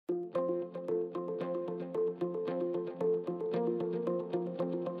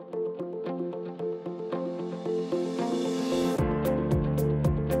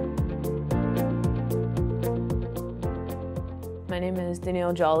name is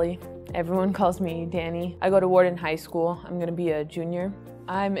DaNeil Jolly. Everyone calls me Danny. I go to Warden High School. I'm going to be a junior.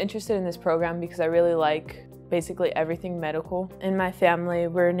 I'm interested in this program because I really like basically everything medical. In my family,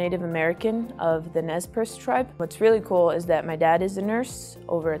 we're Native American of the Nez Perce tribe. What's really cool is that my dad is a nurse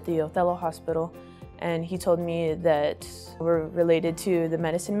over at the Othello Hospital, and he told me that we're related to the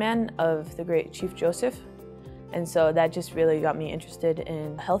medicine man of the great Chief Joseph. And so that just really got me interested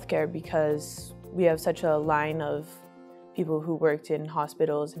in healthcare because we have such a line of people who worked in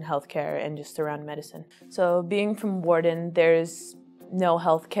hospitals and healthcare and just around medicine. So being from Warden, there's no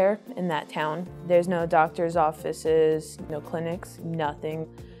healthcare in that town. There's no doctor's offices, no clinics, nothing.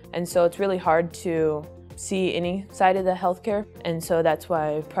 And so it's really hard to see any side of the healthcare. And so that's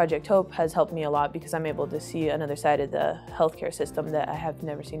why Project Hope has helped me a lot, because I'm able to see another side of the healthcare system that I have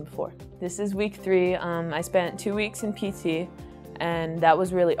never seen before. This is week 3. I spent 2 weeks in PT. And that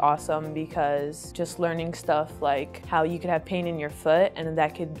was really awesome because just learning stuff like how you could have pain in your foot and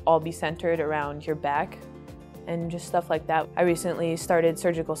that could all be centered around your back and just stuff like that. I recently started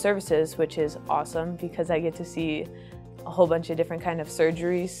surgical services, which is awesome because I get to see a whole bunch of different kind of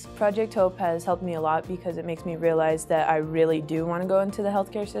surgeries. Project Hope has helped me a lot because it makes me realize that I really do want to go into the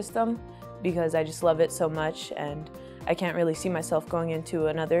healthcare system because I just love it so much and I can't really see myself going into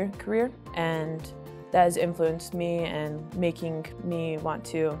another career. And that has influenced me and making me want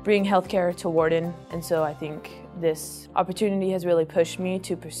to bring healthcare to Warden. And so I think this opportunity has really pushed me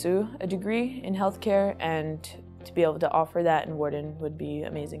to pursue a degree in healthcare, and to be able to offer that in Warden would be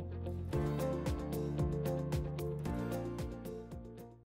amazing.